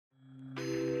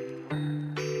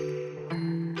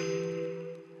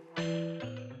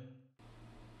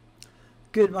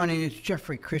Good morning, it's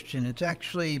Jeffrey Christian. It's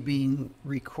actually being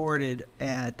recorded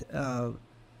at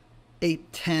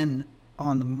 8:10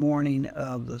 on the morning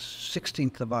of the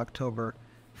 16th of October.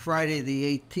 Friday the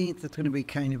 18th, it's going to be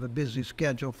kind of a busy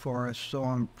schedule for us, so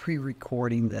I'm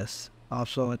pre-recording this.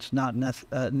 Also, it's not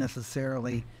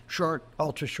necessarily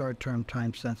ultra short-term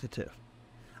time sensitive.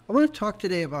 I want to talk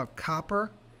today about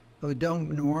copper. We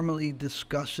don't normally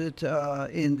discuss it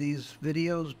in these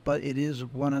videos, but it is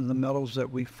one of the metals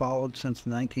that we followed since the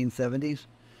 1970s.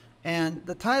 And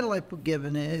the title I've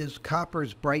given it is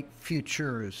Copper's Bright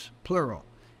Futures, plural.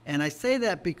 And I say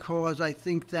that because I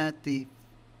think that the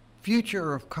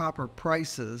future of copper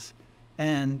prices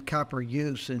and copper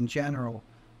use in general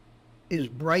is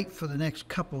bright for the next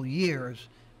couple years,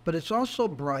 but it's also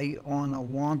bright on a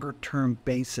longer term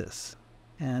basis.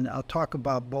 And I'll talk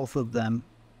about both of them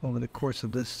over the course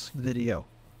of this video.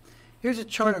 Here's a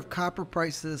chart of copper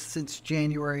prices since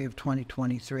January of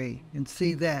 2023. You can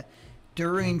see that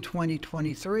during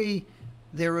 2023,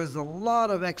 there was a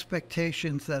lot of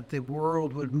expectations that the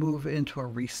world would move into a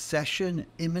recession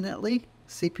imminently.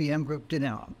 CPM Group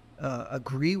didn't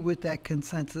agree with that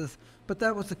consensus, but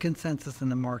that was the consensus in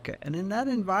the market. And in that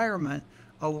environment,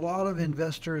 a lot of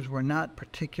investors were not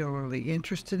particularly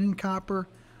interested in copper.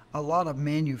 A lot of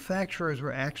manufacturers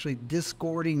were actually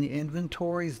discording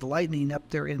inventories, lightening up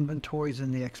their inventories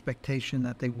in the expectation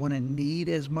that they wouldn't need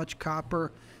as much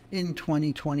copper in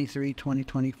 2023,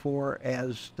 2024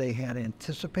 as they had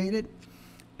anticipated.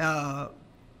 And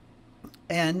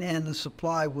the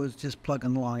supply was just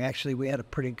plugging along. Actually, we had a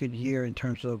pretty good year in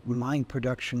terms of mine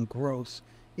production growth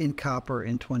in copper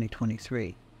in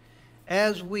 2023.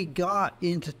 As we got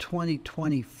into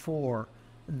 2024,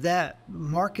 that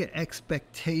market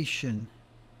expectation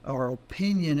or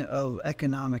opinion of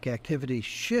economic activity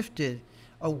shifted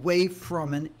away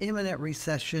from an imminent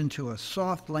recession to a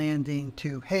soft landing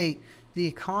to, hey, the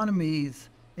economies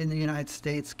in the United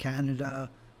States, Canada,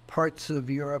 parts of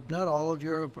Europe, not all of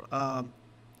Europe,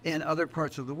 and other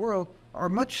parts of the world are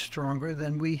much stronger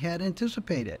than we had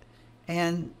anticipated.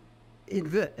 And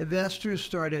investors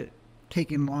started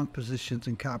taking long positions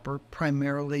in copper,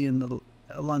 primarily in the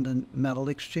London Metal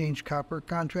Exchange copper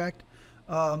contract,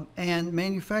 and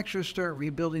manufacturers start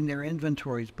rebuilding their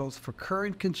inventories both for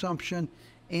current consumption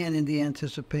and in the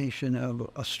anticipation of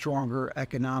a stronger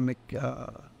economic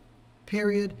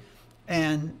period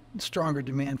and stronger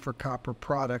demand for copper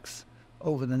products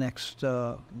over the next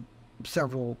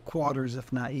several quarters,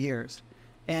 if not years.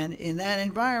 And in that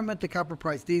environment, the copper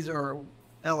price, these are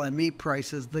LME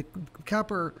prices, the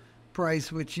copper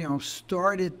price, which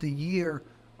started the year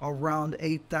around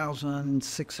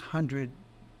 $8,600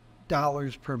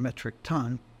 per metric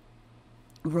ton,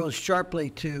 rose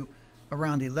sharply to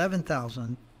around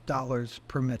 $11,000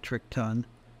 per metric ton,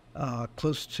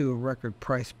 close to a record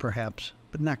price perhaps,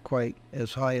 but not quite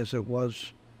as high as it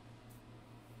was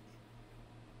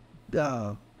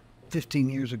 15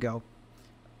 years ago.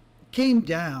 Came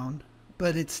down,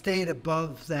 but it stayed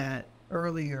above that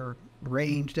earlier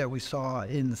range that we saw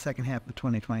in the second half of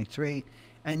 2023.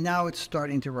 And now it's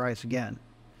starting to rise again.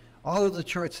 All of the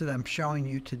charts that I'm showing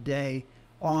you today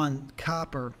on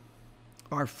copper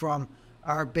are from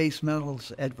our base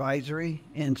metals advisory,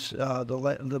 and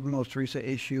the most recent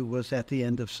issue was at the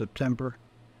end of September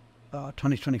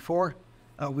 2024.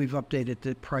 We've updated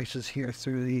the prices here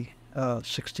through the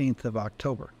 16th of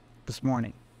October this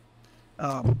morning.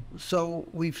 So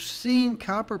we've seen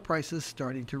copper prices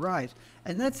starting to rise.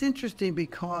 And that's interesting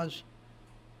because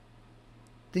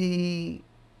the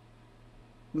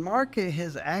market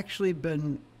has actually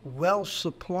been well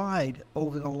supplied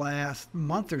over the last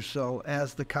month or so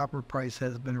as the copper price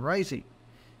has been rising.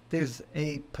 There's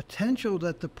a potential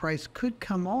that the price could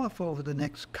come off over the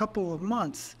next couple of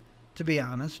months, to be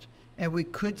honest, and we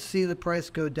could see the price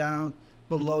go down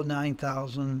below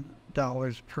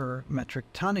 $9,000 per metric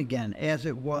ton again, as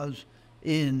it was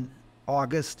in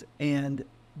August and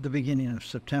the beginning of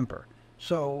September.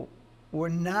 So we're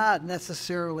not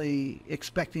necessarily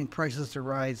expecting prices to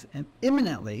rise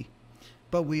imminently,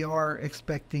 but we are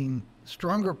expecting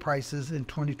stronger prices in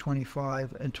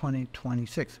 2025 and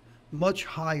 2026. Much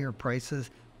higher prices,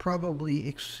 probably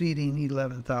exceeding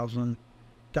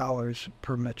 $11,000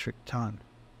 per metric ton.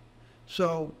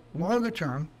 So longer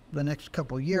term, the next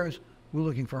couple of years, we're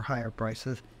looking for higher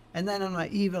prices. And then on an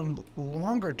even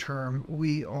longer term,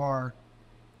 we are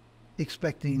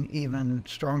expecting even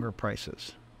stronger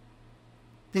prices.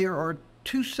 There are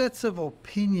two sets of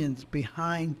opinions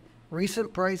behind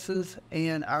recent prices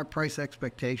and our price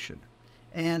expectation.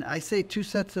 And I say two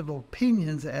sets of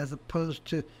opinions as opposed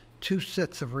to two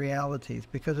sets of realities,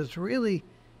 because it's really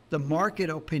the market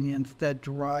opinions that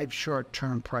drive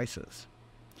short-term prices.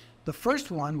 The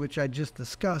first one, which I just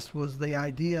discussed, was the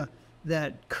idea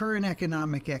that current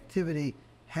economic activity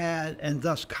had, and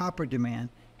thus copper demand,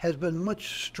 has been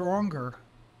much stronger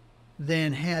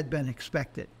than had been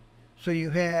expected. So you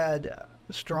had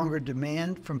stronger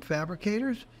demand from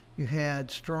fabricators, you had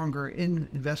stronger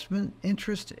investment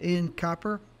interest in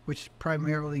copper, which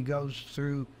primarily goes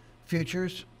through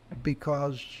futures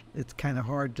because it's kind of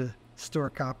hard to store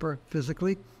copper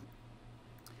physically.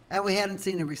 And we hadn't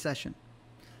seen a recession.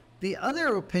 The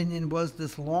other opinion was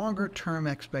this longer-term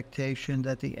expectation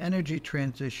that the energy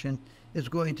transition is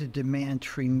going to demand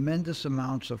tremendous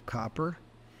amounts of copper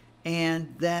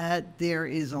and that there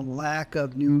is a lack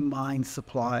of new mine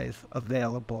supplies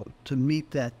available to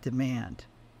meet that demand.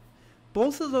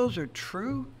 Both of those are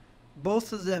true.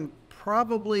 Both of them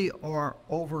probably are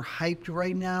overhyped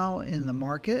right now in the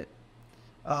market.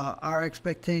 Our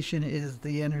expectation is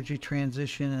the energy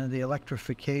transition and the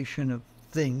electrification of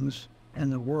things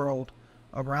and the world,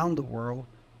 around the world,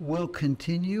 will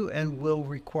continue and will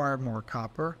require more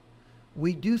copper.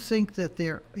 We do think that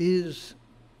there is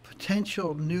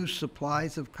potential new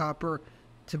supplies of copper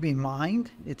to be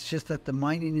mined. It's just that the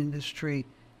mining industry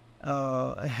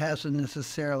hasn't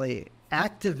necessarily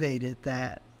activated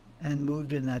that and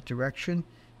moved in that direction.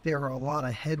 There are a lot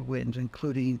of headwinds,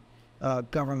 including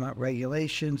government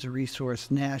regulations,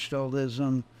 resource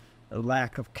nationalism, a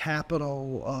lack of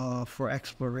capital for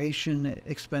exploration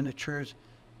expenditures,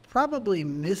 probably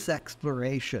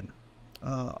misexploration,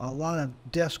 a lot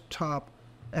of desktop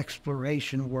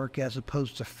exploration work as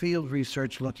opposed to field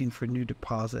research looking for new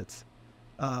deposits.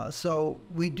 So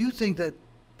we do think that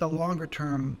the longer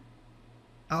term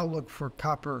outlook for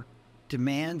copper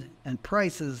demand and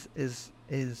prices is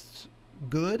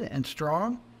good and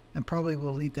strong and probably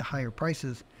will lead to higher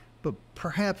prices, but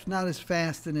perhaps not as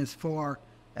fast and as far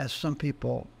as some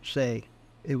people say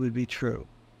it would be true.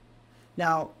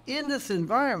 Now, in this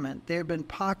environment, there have been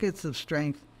pockets of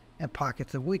strength and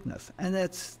pockets of weakness, and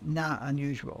that's not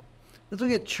unusual. Let's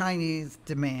look at Chinese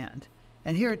demand.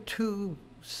 And here are two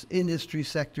industry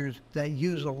sectors that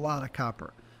use a lot of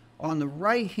copper. On the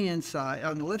right-hand side,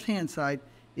 on the left-hand side,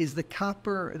 is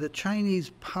the Chinese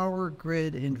power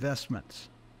grid investments.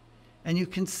 And you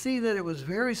can see that it was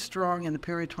very strong in the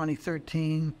period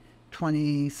 2013,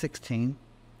 2016.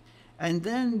 And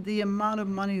then the amount of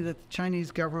money that the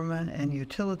Chinese government and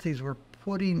utilities were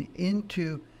putting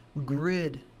into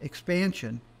grid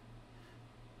expansion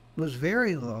was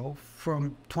very low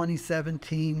from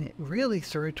 2017 really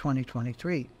through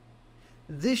 2023.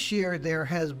 This year there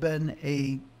has been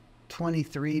a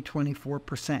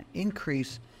 23-24%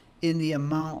 increase in the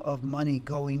amount of money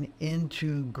going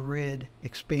into grid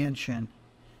expansion.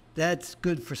 That's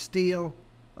good for steel,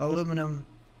 aluminum,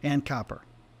 and copper.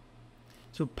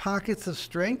 So pockets of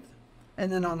strength,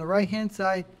 and then on the right-hand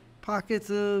side, pockets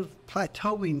of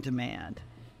plateauing demand.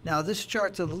 Now this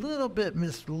chart's a little bit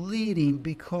misleading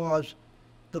because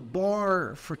the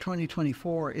bar for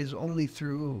 2024 is only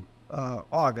through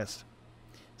August.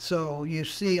 So you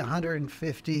see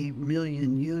 150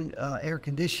 million air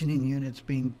conditioning units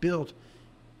being built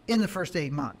in the first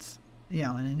 8 months. You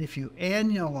know, and if you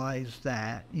annualize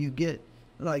that, you get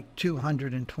like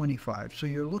 225. So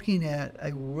you're looking at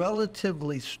a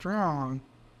relatively strong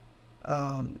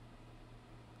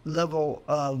level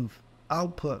of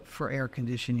output for air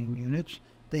conditioning units.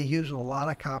 They use a lot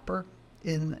of copper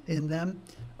in them,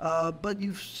 but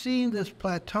you've seen this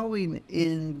plateauing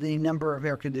in the number of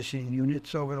air conditioning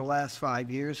units over the last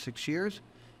 5 years, 6 years,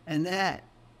 and that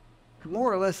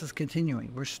more or less is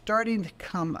continuing. We're starting to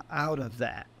come out of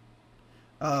that.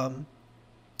 And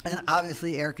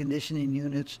obviously air conditioning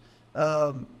units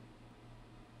have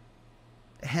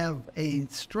a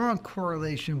strong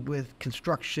correlation with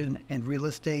construction and real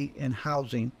estate and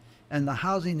housing. And the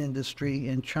housing industry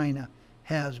in China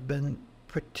has been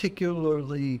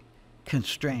particularly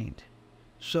constrained.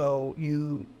 So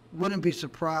you wouldn't be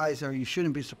surprised, or you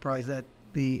shouldn't be surprised, that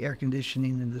the air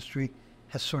conditioning industry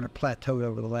has sort of plateaued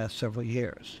over the last several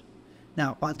years.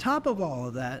 Now, on top of all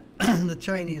of that, the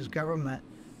Chinese government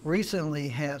recently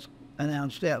has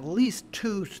announced at least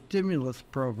 2 stimulus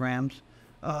programs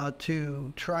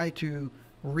to try to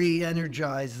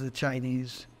re-energize the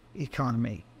Chinese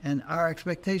economy. And our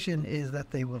expectation is that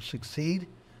they will succeed.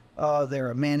 They're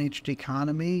a managed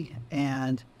economy,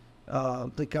 and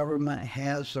the government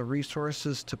has the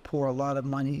resources to pour a lot of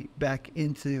money back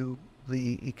into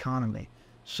the economy.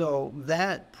 So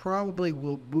that probably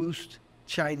will boost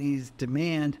Chinese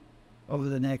demand over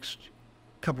the next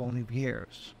couple of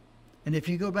years. And if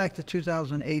you go back to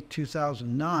 2008,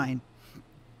 2009,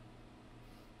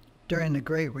 during the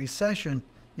Great Recession,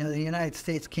 you know, the United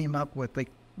States came up with a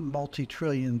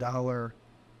multi-trillion-dollar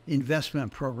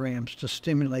investment programs to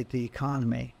stimulate the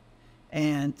economy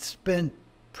and spent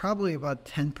probably about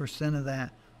 10% of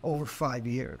that over 5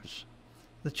 years.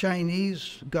 The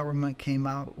Chinese government came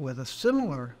out with a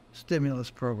similar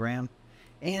stimulus program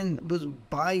and was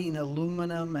buying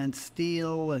aluminum and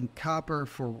steel and copper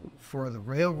for the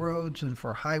railroads and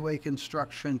for highway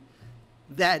construction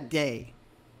that day.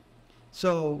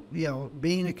 So,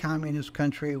 being a communist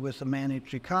country with a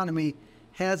managed economy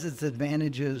has its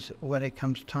advantages when it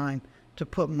comes time to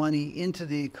put money into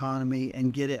the economy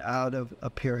and get it out of a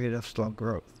period of slow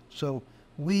growth. So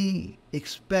we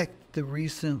expect the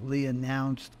recently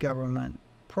announced government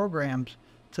programs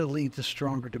to lead to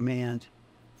stronger demand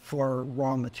for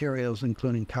raw materials,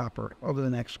 including copper, over the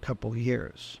next couple of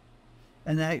years.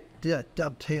 And that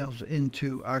dovetails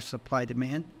into our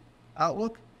supply-demand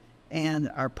outlook and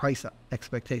our price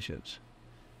expectations.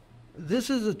 This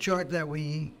is a chart that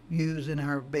we use in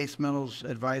our Base Metals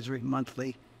Advisory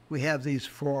Monthly. We have these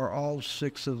for all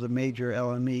 6 of the major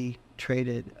LME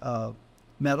traded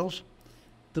metals.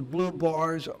 The blue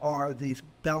bars are the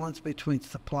balance between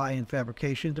supply and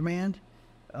fabrication demand,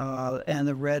 and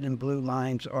the red and blue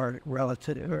lines are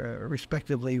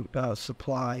respectively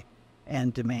supply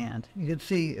and demand. You can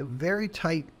see a very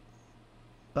tight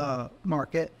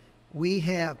market. We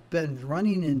have been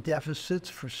running in deficits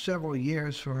for several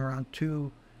years, from around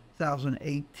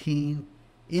 2018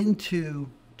 into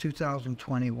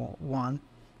 2021.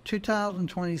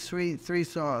 2023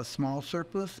 saw a small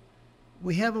surplus.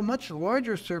 We have a much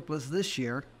larger surplus this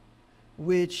year,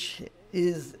 which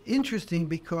is interesting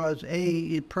because A,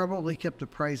 it probably kept the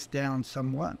price down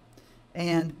somewhat,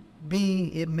 and B,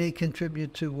 it may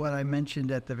contribute to what I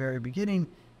mentioned at the very beginning,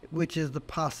 which is the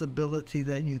possibility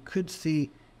that you could see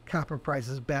copper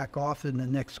prices back off in the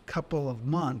next couple of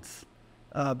months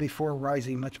before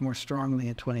rising much more strongly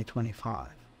in 2025.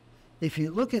 If you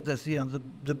look at this,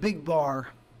 the big bar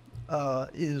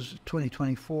is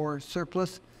 2024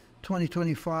 surplus.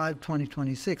 2025,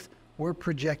 2026, we're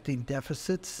projecting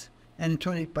deficits, and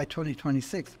by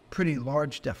 2026, pretty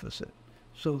large deficit.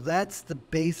 So that's the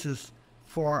basis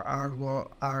for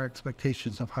our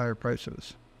expectations of higher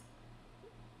prices.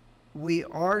 We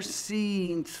are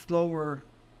seeing slower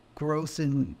growth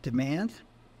in demand,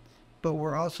 but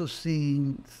we're also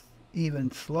seeing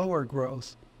even slower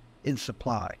growth in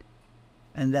supply.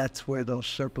 And that's where the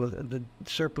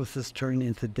surpluses turn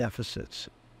into deficits.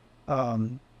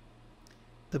 The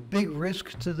big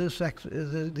risk to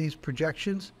these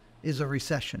projections is a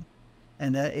recession,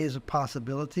 and that is a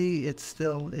possibility. It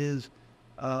still is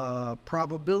a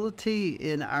probability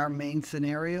in our main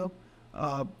scenario,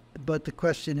 but the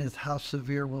question is, how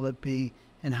severe will it be,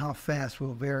 and how fast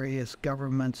will various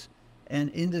governments and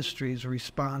industries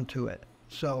respond to it?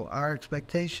 So our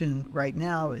expectation right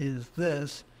now is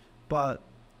this, but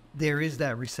there is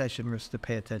that recession risk to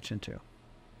pay attention to.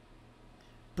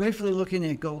 Briefly looking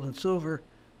at gold and silver,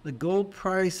 the gold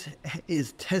price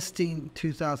is testing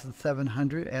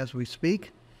 2,700 as we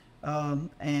speak,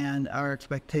 and our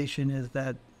expectation is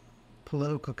that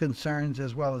political concerns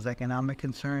as well as economic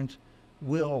concerns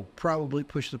will probably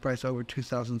push the price over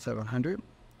 2,700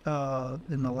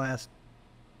 in the last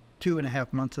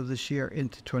 2.5 months of this year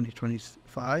into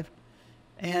 2025.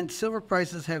 And silver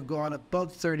prices have gone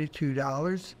above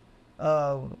 $32,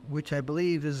 which I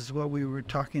believe is what we were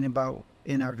talking about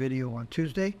in our video on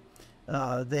Tuesday.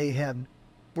 They have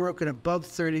broken above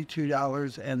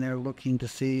 $32, and they're looking to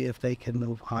see if they can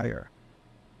move higher.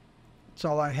 That's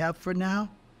all I have for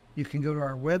now. You can go to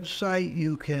our website.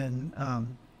 You can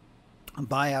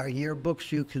buy our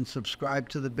yearbooks. You can subscribe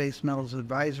to the Base Metals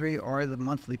Advisory or the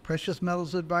monthly Precious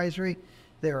Metals Advisory.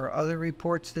 There are other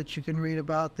reports that you can read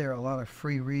about. There are a lot of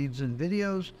free reads and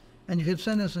videos. And you can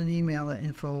send us an email at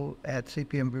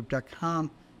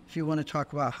info@cpmgroup.com if you want to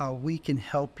talk about how we can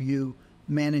help you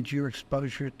manage your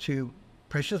exposure to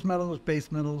precious metals,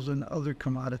 base metals, and other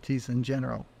commodities in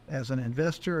general, as an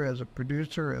investor, as a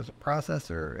producer, as a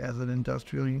processor, as an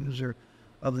industrial user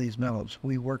of these metals.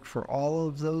 We work for all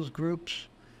of those groups.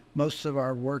 Most of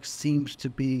our work seems to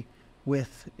be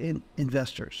with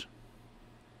investors.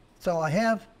 That's all I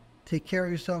have. Take care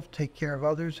of yourself. Take care of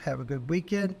others. Have a good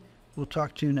weekend. We'll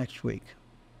talk to you next week.